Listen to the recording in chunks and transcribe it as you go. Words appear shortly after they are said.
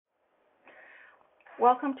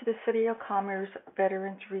Welcome to the City of Commerce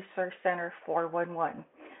Veterans Resource Center 411.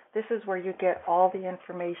 This is where you get all the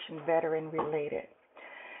information veteran related.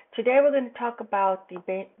 Today we're going to talk about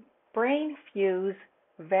the BrainFuse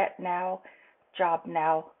VetNow Job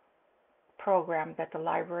Now program that the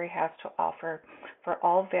library has to offer for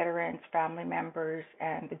all veterans, family members,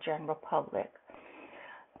 and the general public.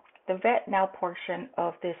 The VetNow portion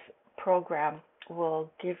of this program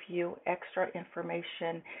will give you extra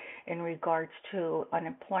information in regards to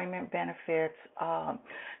unemployment benefits,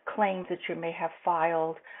 claims that you may have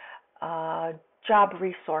filed, job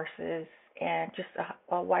resources, and just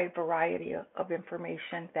a wide variety of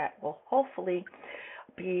information that will hopefully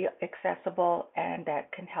be accessible and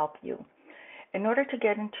that can help you. In order to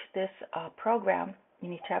get into this program, you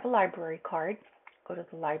need to have a library card. Go to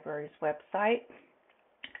the library's website,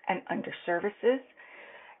 and under Services,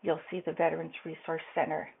 you'll see the Veterans Resource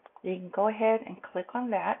Center. You can go ahead and click on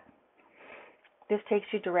that. This takes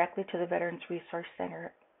you directly to the Veterans Resource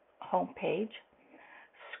Center homepage.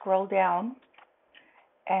 Scroll down,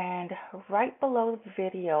 and right below the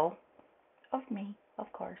video of me,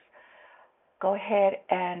 of course, go ahead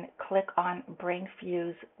and click on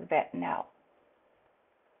BrainFuse VetNow.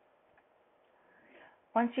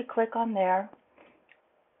 Once you click on there,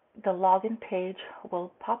 the login page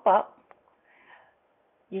will pop up.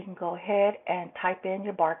 You can go ahead and type in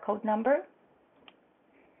your barcode number.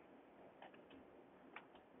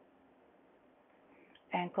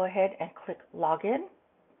 And go ahead and click Login.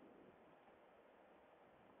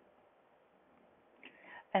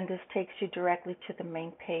 And this takes you directly to the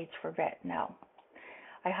main page for VetNow.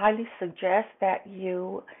 I highly suggest that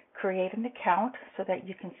you create an account so that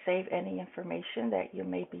you can save any information that you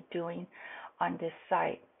may be doing on this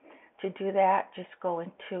site. To do that, just go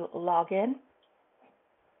into Login.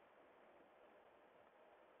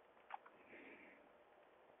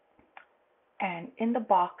 And in the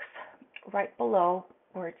box right below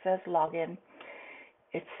where it says Login,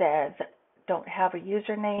 it says don't have a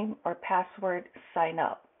username or password, sign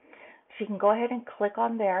up. So you can go ahead and click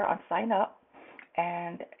on there on sign up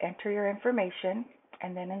and enter your information,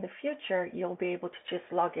 and then in the future you'll be able to just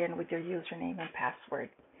log in with your username and password.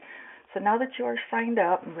 So now that you are signed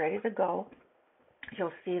up and ready to go,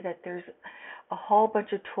 you'll see that there's a whole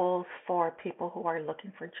bunch of tools for people who are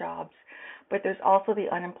looking for jobs, but there's also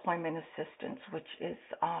the unemployment assistance, which is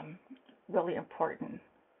really important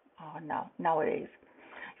nowadays.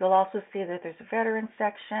 You'll also see that there's a veteran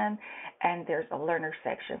section and there's a learner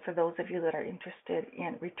section for those of you that are interested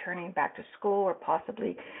in returning back to school or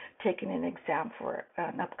possibly taking an exam for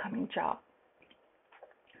an upcoming job.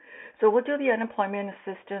 So we'll do the unemployment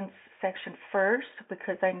assistance section first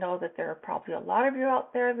because I know that there are probably a lot of you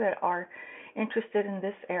out there that are interested in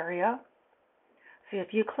this area. So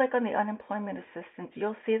if you click on the unemployment assistance,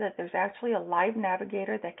 you'll see that there's actually a live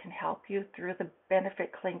navigator that can help you through the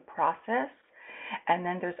benefit claim process, and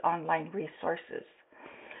then there's online resources.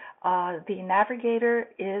 The navigator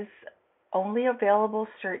is only available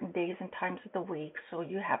certain days and times of the week, so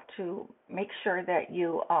you have to make sure that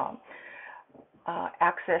you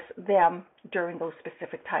access them during those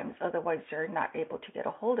specific times. Otherwise, you're not able to get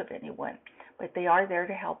a hold of anyone, but they are there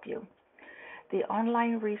to help you. The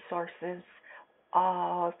online resources,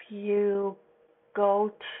 if you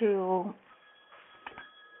go to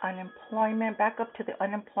unemployment, back up to the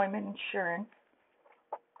unemployment insurance,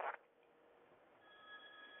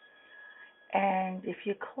 and if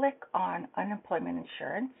you click on unemployment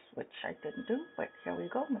insurance, which I didn't do, but here we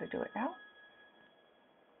go, I'm going to do it now.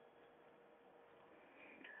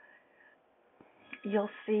 You'll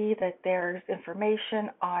see that there's information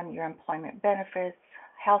on your employment benefits,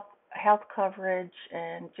 health coverage,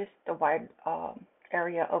 and just a wide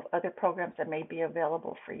area of other programs that may be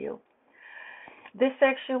available for you. This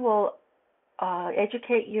section will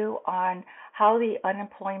educate you on how the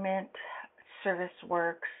unemployment service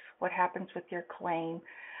works, what happens with your claim,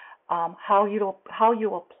 how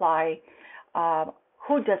you apply,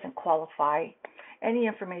 who doesn't qualify, any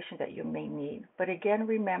information that you may need. But again,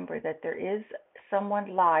 remember that there is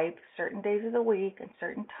someone live certain days of the week and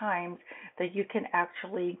certain times that you can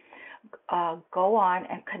actually go on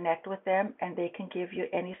and connect with them, and they can give you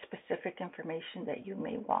any specific information that you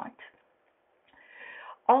may want.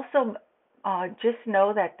 Also, just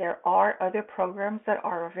know that there are other programs that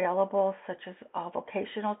are available, such as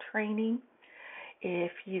vocational training.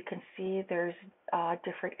 If you can see, there's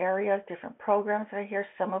different areas, different programs right here.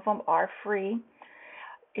 Some of them are free.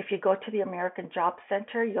 If you go to the American Job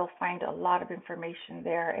Center, you'll find a lot of information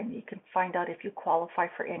there, and you can find out if you qualify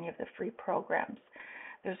for any of the free programs.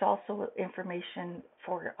 There's also information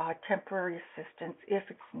for temporary assistance if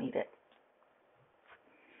it's needed.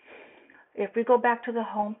 If we go back to the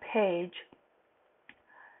home page,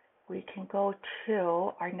 we can go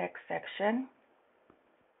to our next section.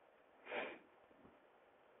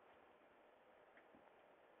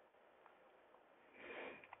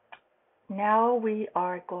 Now we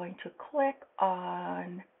are going to click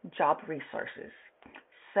on job resources.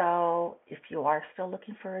 So if you are still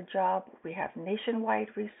looking for a job, we have nationwide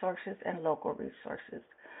resources and local resources.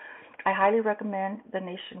 I highly recommend the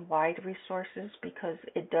nationwide resources because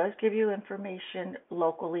it does give you information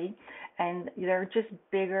locally, and they're just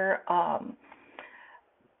bigger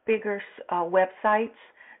websites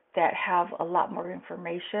that have a lot more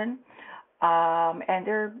information.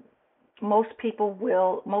 And most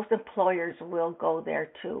employers will go there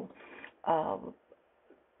to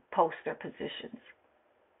post their positions.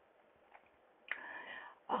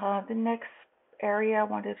 The next area I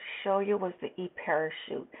wanted to show you was the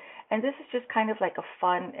e-parachute. And this is just kind of like a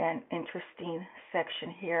fun and interesting section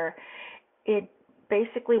here. It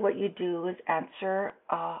basically, what you do is answer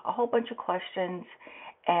a whole bunch of questions,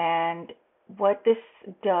 and what this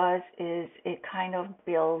does is it kind of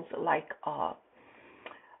builds like a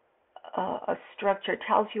structure,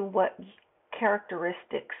 tells you what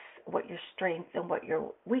characteristics, what your strengths and what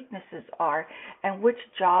your weaknesses are, and which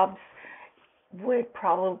jobs would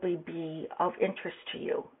probably be of interest to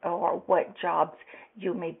you, or what jobs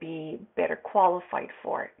you may be better qualified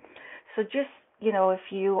for. So just, if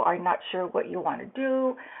you are not sure what you want to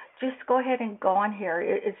do, just go ahead and go on here.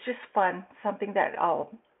 It's just fun, something that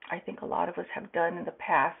I think a lot of us have done in the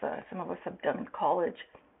past. Some of us have done in college.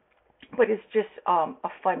 But it's just a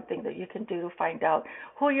fun thing that you can do to find out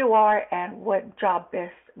who you are and what job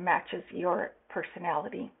best matches your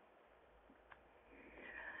personality.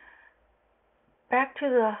 Back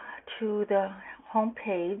to the home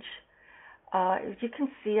page. As you can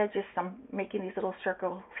see, I'm making these little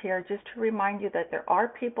circles here just to remind you that there are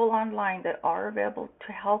people online that are available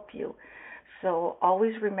to help you. So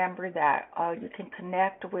always remember that. You can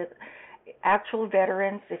connect with actual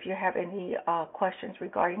veterans if you have any questions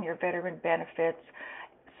regarding your veteran benefits.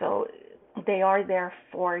 So they are there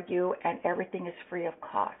for you, and everything is free of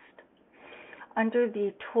cost. Under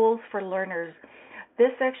the tools for learners,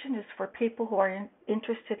 this section is for people who are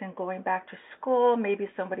interested in going back to school. Maybe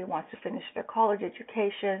somebody wants to finish their college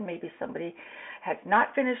education. Maybe somebody has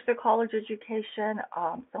not finished their college education.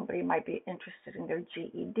 Somebody might be interested in their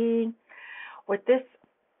GED. What this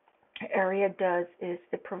area does is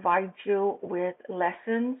it provides you with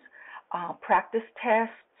lessons, practice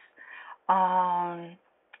tests.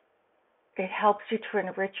 It helps you to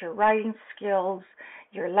enrich your writing skills,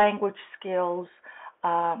 your language skills.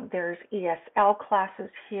 There's ESL classes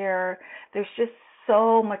here. There's just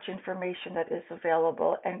so much information that is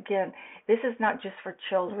available. And again, this is not just for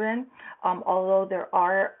children, although there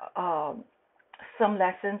are some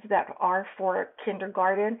lessons that are for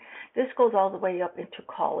kindergarten. This goes all the way up into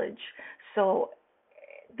college. So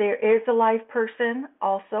there is a live person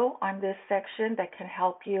also on this section that can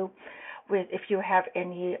help you with if you have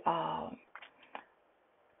any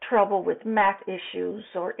trouble with math issues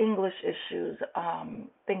or English issues,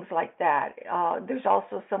 things like that. There's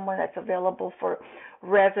also someone that's available for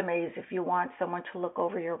resumes. If you want someone to look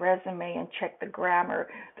over your resume and check the grammar,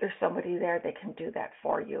 there's somebody there that can do that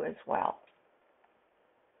for you as well.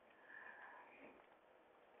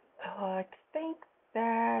 I think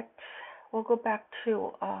that we'll go back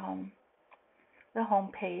to the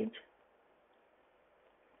home page.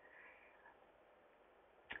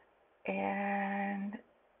 And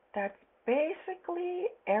that's basically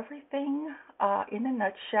everything in a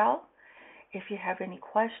nutshell. If you have any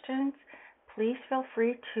questions, please feel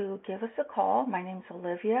free to give us a call. My name's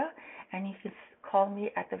Olivia, and you can call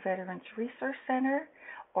me at the Veterans Resource Center,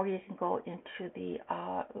 or you can go into the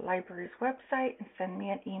library's website and send me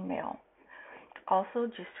an email. Also,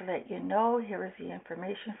 just to let you know, here is the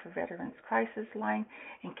information for Veterans Crisis Line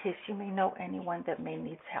in case you may know anyone that may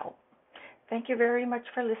need help. Thank you very much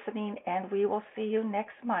for listening, and we will see you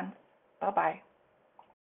next month. Bye-bye.